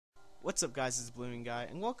What's up, guys? It's Blooming Guy,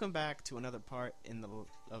 and welcome back to another part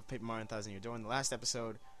of Paper Mario 1000 Year Door. In the last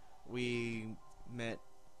episode, we met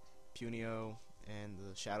Punio and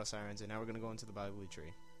the Shadow Sirens, and now we're going to go into the Bible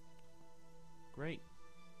Tree. Great.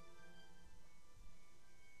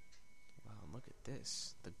 Wow, look at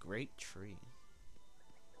this. The Great Tree.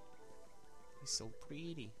 He's so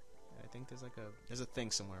pretty. I think there's a thing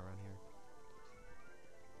somewhere around here.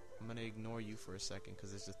 I'm going to ignore you for a second, because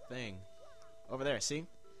there's a thing. Over there, see?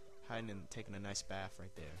 Hiding and taking a nice bath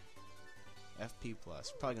right there. FP+. We're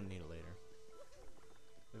probably going to need it later.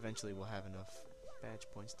 Eventually we'll have enough badge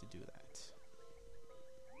points to do that.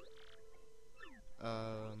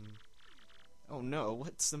 Oh no,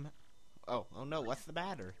 what's the oh no, what's the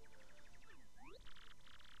matter?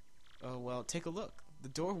 Oh well, take a look.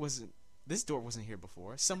 This door wasn't here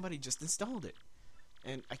before. Somebody just installed it.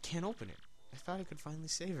 And I can't open it. I thought I could finally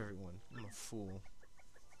save everyone. I'm a fool.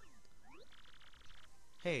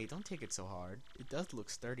 Hey, don't take it so hard. It does look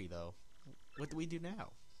sturdy, though. What do we do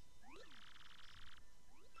now?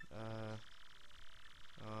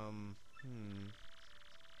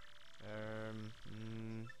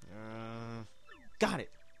 Got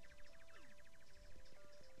it!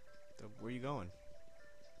 Where you going?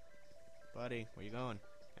 Buddy, where you going?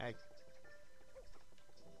 Hey.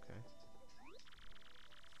 Okay.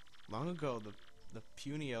 Long ago, the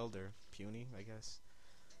puny elder, puny, I guess,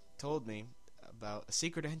 told me about a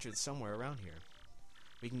secret entrance somewhere around here.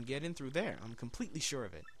 We can get in through there. I'm completely sure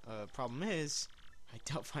of it. Problem is, I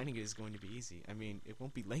doubt finding it is going to be easy. I mean, it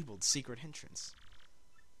won't be labeled secret entrance.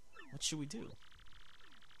 What should we do?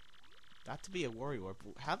 Not to be a worrywart,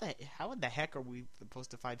 but how in the heck are we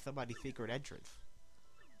supposed to find somebody's secret entrance?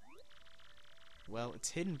 Well,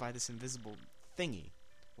 it's hidden by this invisible thingy.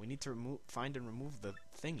 We need to find and remove the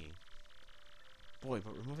thingy. Boy,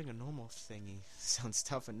 but removing a normal thingy sounds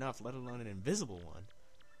tough enough, let alone an invisible one.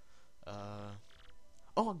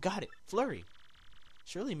 Oh, I got it! Flurrie!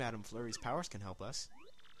 Surely Madame Flurrie's powers can help us.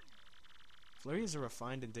 Flurrie is a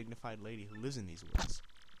refined and dignified lady who lives in these woods.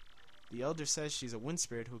 The elder says she's a wind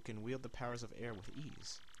spirit who can wield the powers of air with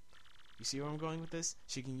ease. You see where I'm going with this?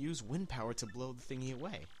 She can use wind power to blow the thingy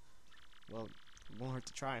away. Well, it won't hurt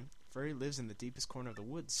to try. Flurrie lives in the deepest corner of the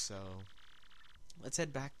woods, so let's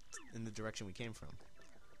head back in the direction we came from.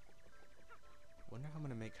 Wonder how I'm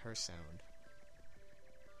gonna make her sound.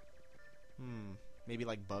 Maybe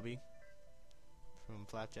like Bubby from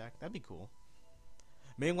Flapjack. That'd be cool.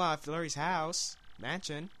 Meanwhile, at Flurrie's house,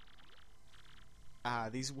 mansion. Ah,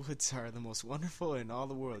 these woods are the most wonderful in all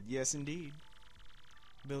the world. Yes, indeed.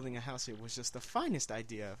 Building a house here was just the finest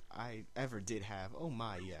idea I ever did have. Oh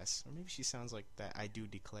my, yes. Or maybe she sounds like that I do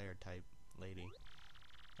declare type lady.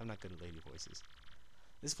 I'm not good at lady voices.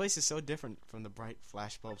 This place is so different from the bright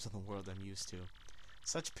flashbulbs of the world I'm used to.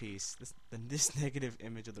 Such peace. This negative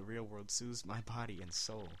image of the real world soothes my body and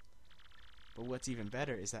soul. But what's even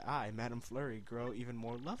better is that I, Madame Flurrie, grow even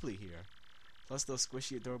more lovely here. Plus those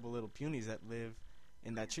squishy, adorable little punies that live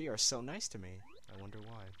in that tree are so nice to me. I wonder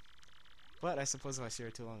why. But I suppose if I stay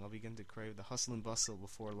here too long, I'll begin to crave the hustle and bustle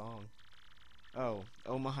before long. Oh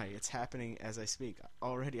my, it's happening as I speak.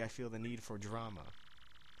 Already I feel the need for drama.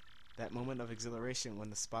 That moment of exhilaration when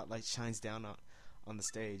the spotlight shines down on the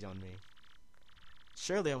stage on me.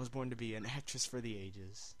 Surely I was born to be an actress for the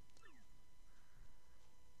ages.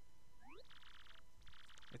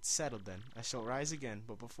 It's settled then. I shall rise again,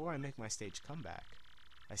 but before I make my stage comeback,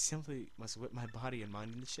 I simply must whip my body and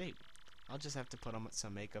mind into shape. I'll just have to put on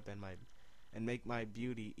some makeup and make my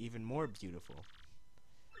beauty even more beautiful.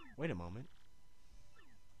 Wait a moment.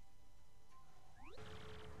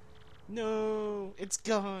 No, it's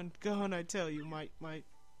gone, I tell you, my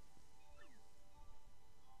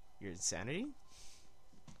your insanity?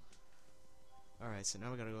 Alright, so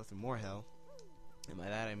now we gotta go through more hell. And by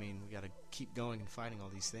that I mean we gotta keep going and fighting all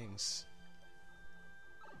these things.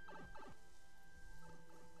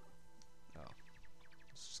 Oh.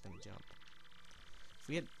 It's just gonna jump.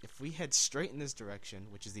 If we head straight in this direction,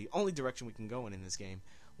 which is the only direction we can go in this game,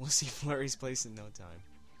 we'll see Flurrie's place in no time.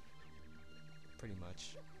 Pretty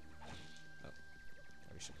much. Oh.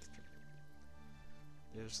 Already shut the tree.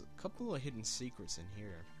 There's a couple of hidden secrets in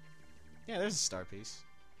here. Yeah, there's a star piece.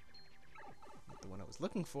 Not the one I was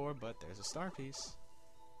looking for, but there's a star piece.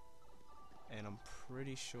 And I'm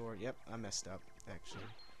pretty sure... Yep, I messed up, actually.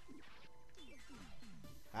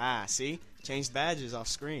 Ah, see? Changed badges off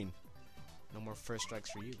screen. No more first strikes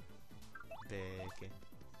for you. Big.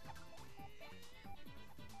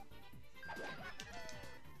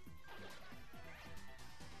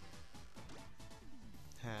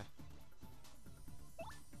 Huh.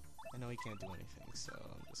 I know he can't do anything, so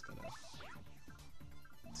I'm just gonna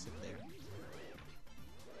sit there.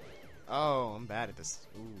 Oh, I'm bad at this.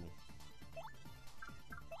 Ooh.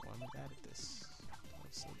 Why am I bad at this?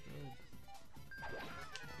 That's so good.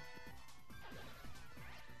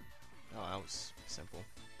 Oh, that was simple.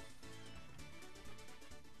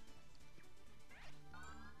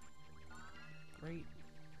 Great.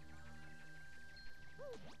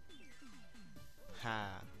 Ha.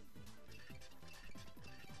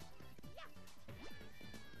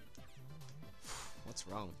 What's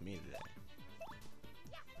wrong with me today?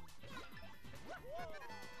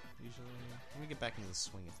 Usually, let me get back into the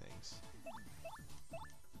swing of things.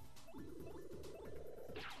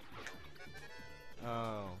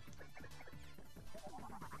 Oh.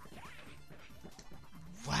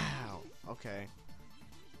 Wow. Okay.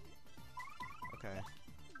 Okay.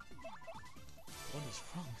 What is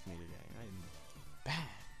wrong with me today? I'm bad.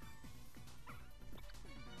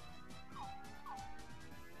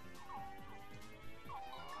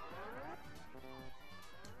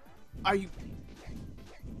 Are you...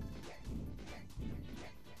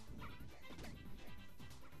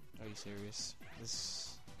 Are you serious?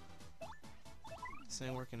 This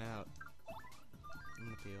ain't working out. I'm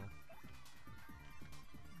gonna peel.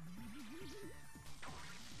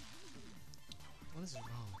 What is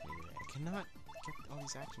wrong with me today? I cannot get all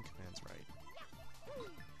these action commands right.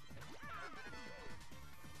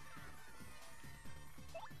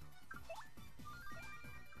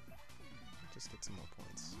 Just get some more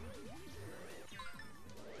points.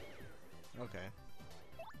 Okay.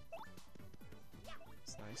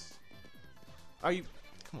 That's nice. Are you...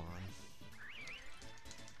 Come on.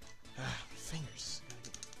 Fingers.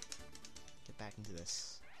 Gotta get back into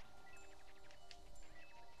this.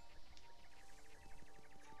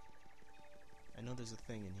 I know there's a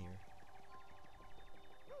thing in here.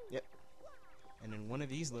 Yep. And then one of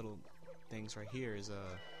these little things right here is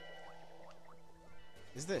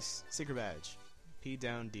this secret badge. P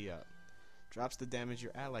down, D up. Drops the damage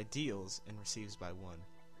your ally deals and receives by 1.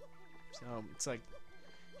 So it's like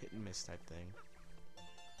hit and miss type thing.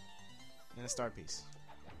 And a star piece.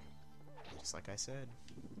 Just like I said.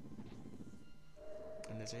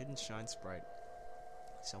 And there's a hidden shine sprite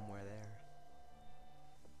somewhere there.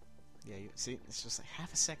 Yeah, you see, it's just like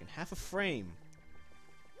half a second, half a frame.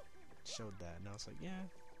 Showed that, and I was like, yeah,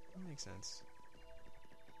 that makes sense.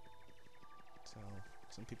 So,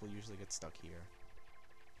 some people usually get stuck here.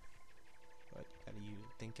 But gotta you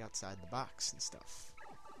think outside the box and stuff.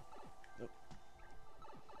 Oh.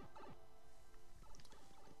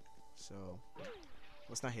 So, well,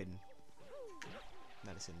 it's not hidden.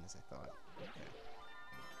 Not as hidden as I thought. Okay.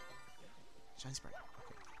 Shine sprite.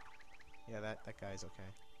 Okay. Yeah, that guy's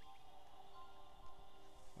okay.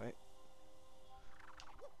 Wait.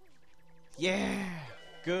 Yeah!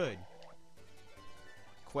 Good!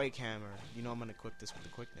 Quake Hammer. You know I'm gonna equip this with the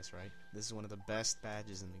quickness, right? This is one of the best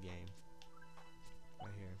badges in the game.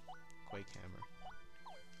 Right here. Quake Hammer.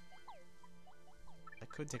 I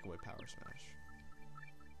could take away Power Smash.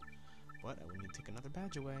 But I would need to take another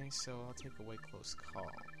badge away, so I'll take away Close Call.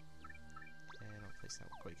 And I'll place that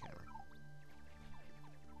with Quake Hammer.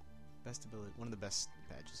 Best ability, one of the best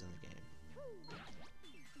badges in the game.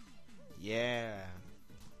 Yeah!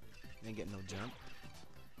 Ain't getting no jump.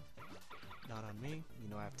 Not on me. You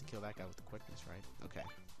know I have to kill that guy with the quickness, right? Okay.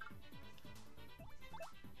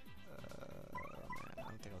 Man, I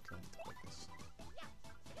don't think I'll kill him with the quickness.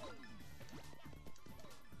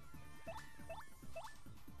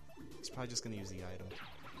 He's probably just gonna use the item.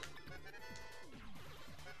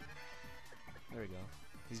 There we go.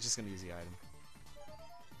 He's just gonna use the item.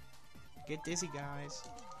 Get dizzy, guys.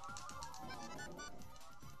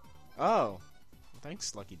 Oh!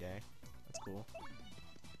 Thanks, Lucky Day. That's cool.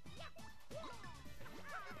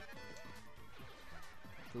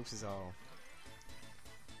 Oops is all.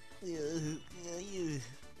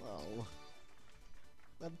 Whoa.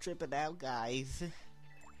 I'm tripping out, guys.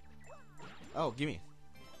 Oh, gimme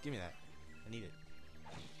that. I need it.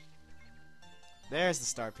 There's the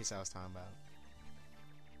star piece I was talking about.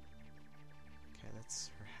 Okay,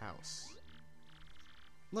 that's her house.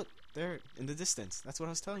 Look, there in the distance. That's what I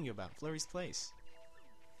was telling you about. Flurrie's place.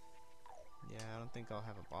 Yeah, I don't think I'll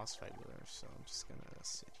have a boss fight with her, so I'm just gonna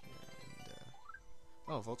sit here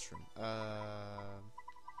and oh, Voltrum.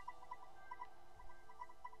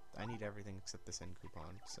 I need everything except this end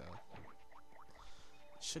coupon, so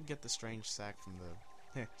should get the strange sack from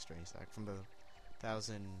the from the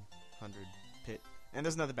 1,100 pit. And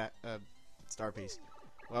there's another star piece.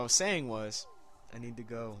 What I was saying was I need to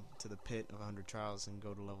go to the pit of 100 trials and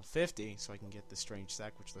go to level 50 so I can get the strange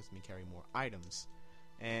sack, which lets me carry more items.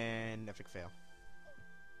 And epic fail.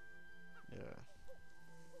 Yeah.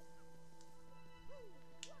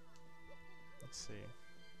 Let's see.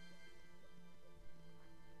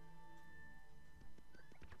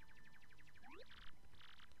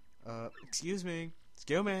 Excuse me.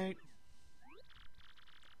 Excuse me.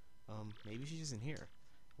 Maybe she isn't here.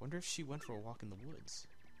 Wonder if she went for a walk in the woods.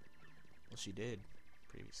 Well, she did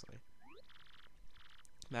previously.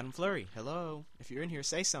 Madame Flurrie, hello. If you're in here,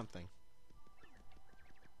 say something.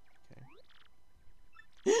 Okay.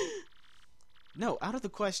 No, out of the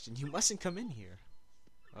question. You mustn't come in here.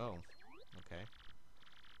 Oh, okay.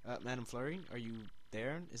 Madame Flurrie, are you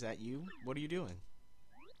there? Is that you? What are you doing?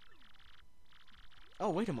 Oh,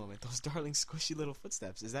 wait a moment. Those darling squishy little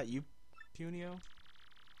footsteps. Is that you, Punio?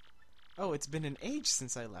 Oh, it's been an age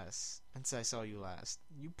since I saw you last.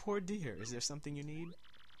 You poor dear. Is there something you need?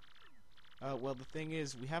 Well, the thing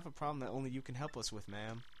is, we have a problem that only you can help us with,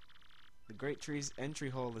 ma'am. The great tree's entry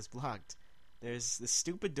hole is blocked. There's this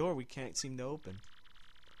stupid door we can't seem to open.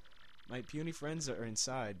 My puny friends are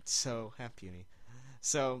inside, so half puny.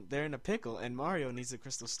 So they're in a pickle, and Mario needs the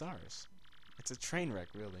crystal stars. It's a train wreck,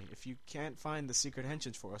 really. If you can't find the secret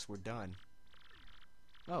entrance for us, we're done.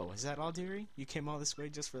 Oh, is that all, dearie? You came all this way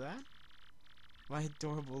just for that? My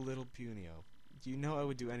adorable little Punio. You know I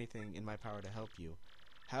would do anything in my power to help you.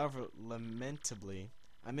 However, lamentably,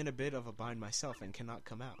 I'm in a bit of a bind myself and cannot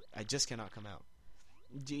come out. I just cannot come out.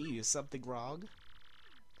 Gee, is something wrong?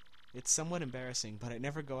 It's somewhat embarrassing, but I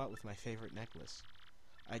never go out with my favorite necklace.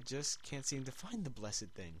 I just can't seem to find the blessed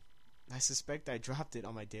thing. I suspect I dropped it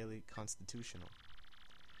on my daily constitutional.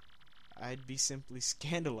 I'd be simply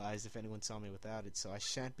scandalized if anyone saw me without it, so I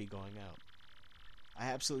shan't be going out. I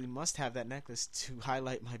absolutely must have that necklace to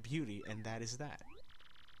highlight my beauty, and that is that.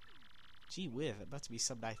 Gee whiz, about to be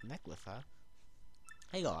some nice necklace, huh?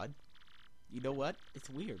 Hang on. You know what? It's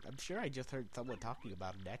weird. I'm sure I just heard someone talking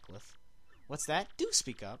about a necklace. What's that? Do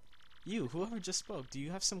speak up. You, whoever just spoke, do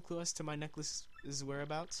you have some clue as to my necklace's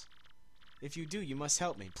whereabouts? If you do, you must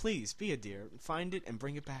help me. Please, be a dear. Find it and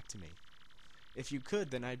bring it back to me. If you could,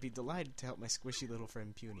 then I'd be delighted to help my squishy little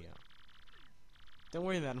friend Punio. Don't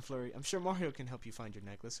worry, Madame Flurrie. I'm sure Mario can help you find your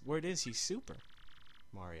necklace. Word is, he's super.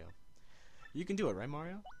 Mario. You can do it, right,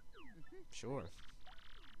 Mario? Sure.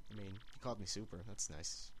 I mean, you called me super. That's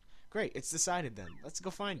nice. Great, it's decided then. Let's go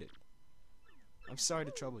find it. I'm sorry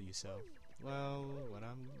to trouble you so. Well, what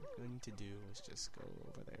I'm going to do is just go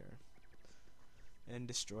over there and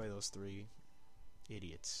destroy those 3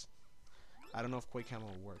 idiots. I don't know if Quake Hammer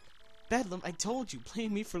will work. Bedlam, I told you,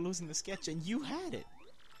 blame me for losing the sketch, and you had it.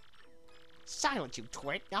 Silence, you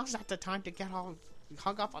twit. Now's not the time to get all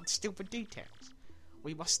hung up on stupid details.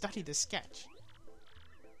 We must study the sketch.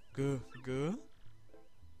 Guh?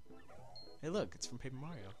 Hey, look, it's from Paper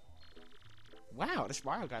Mario. Wow, this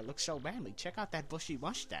Mario guy looks so manly. Check out that bushy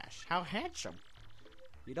mustache. How handsome.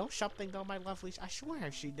 You know something, though, my lovelies? I swear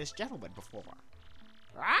I've seen this gentleman before.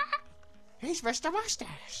 Ah! He's Mr.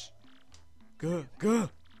 Mustache. Guh.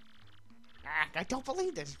 Ah, I don't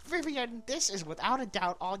believe this. Vivian, this is without a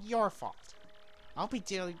doubt all your fault. I'll be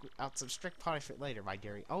dealing out some strict punishment later, my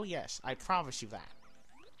dearie. Oh, yes, I promise you that.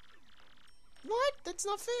 What? That's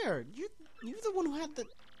not fair. You're the one who had the...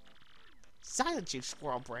 Silence, you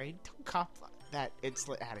squirrel brain. Don't cop that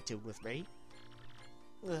insolent attitude with me.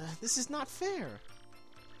 This is not fair.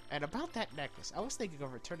 And about that necklace, I was thinking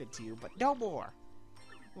of returning it to you, but no more.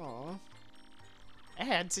 Aw.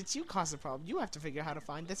 And since you caused the problem, you have to figure out how to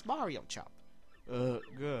find this Mario chump.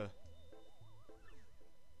 Good.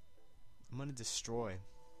 I'm gonna destroy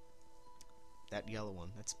that yellow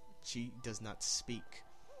one. She does not speak.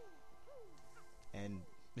 And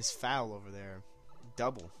Miss Fowl over there,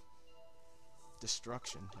 double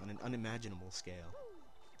destruction on an unimaginable scale.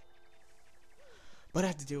 But I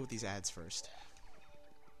have to deal with these ads first.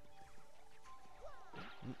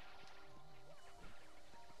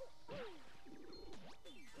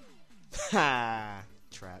 Ha!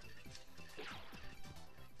 Trap.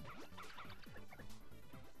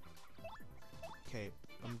 Okay,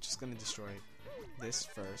 I'm just gonna destroy this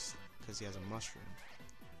first because he has a mushroom.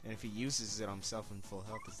 And if he uses it on himself in full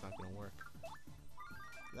health, it's not gonna work.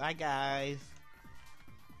 Bye, guys.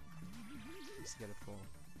 Let's get it full.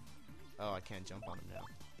 Oh, I can't jump on him now.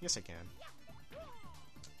 Yes, I can.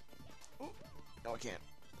 Oh, no, I can't.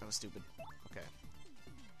 That was stupid. Okay.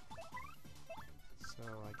 So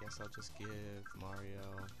I guess I'll just give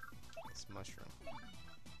Mario this mushroom.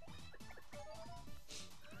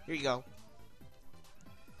 Here you go.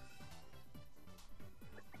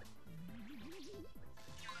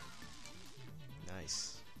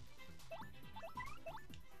 Nice.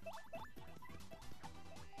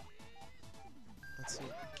 Let's see.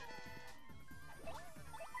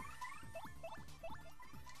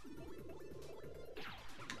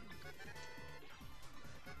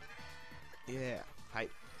 Yeah,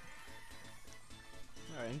 hype.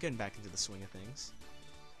 Alright, I'm getting back into the swing of things.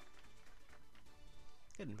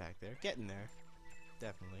 Getting back there. Getting there.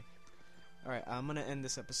 Definitely. Alright, I'm gonna end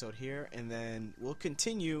this episode here, and then we'll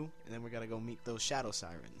continue, and then we're gonna go meet those shadow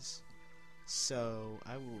sirens. So,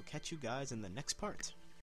 I will catch you guys in the next part.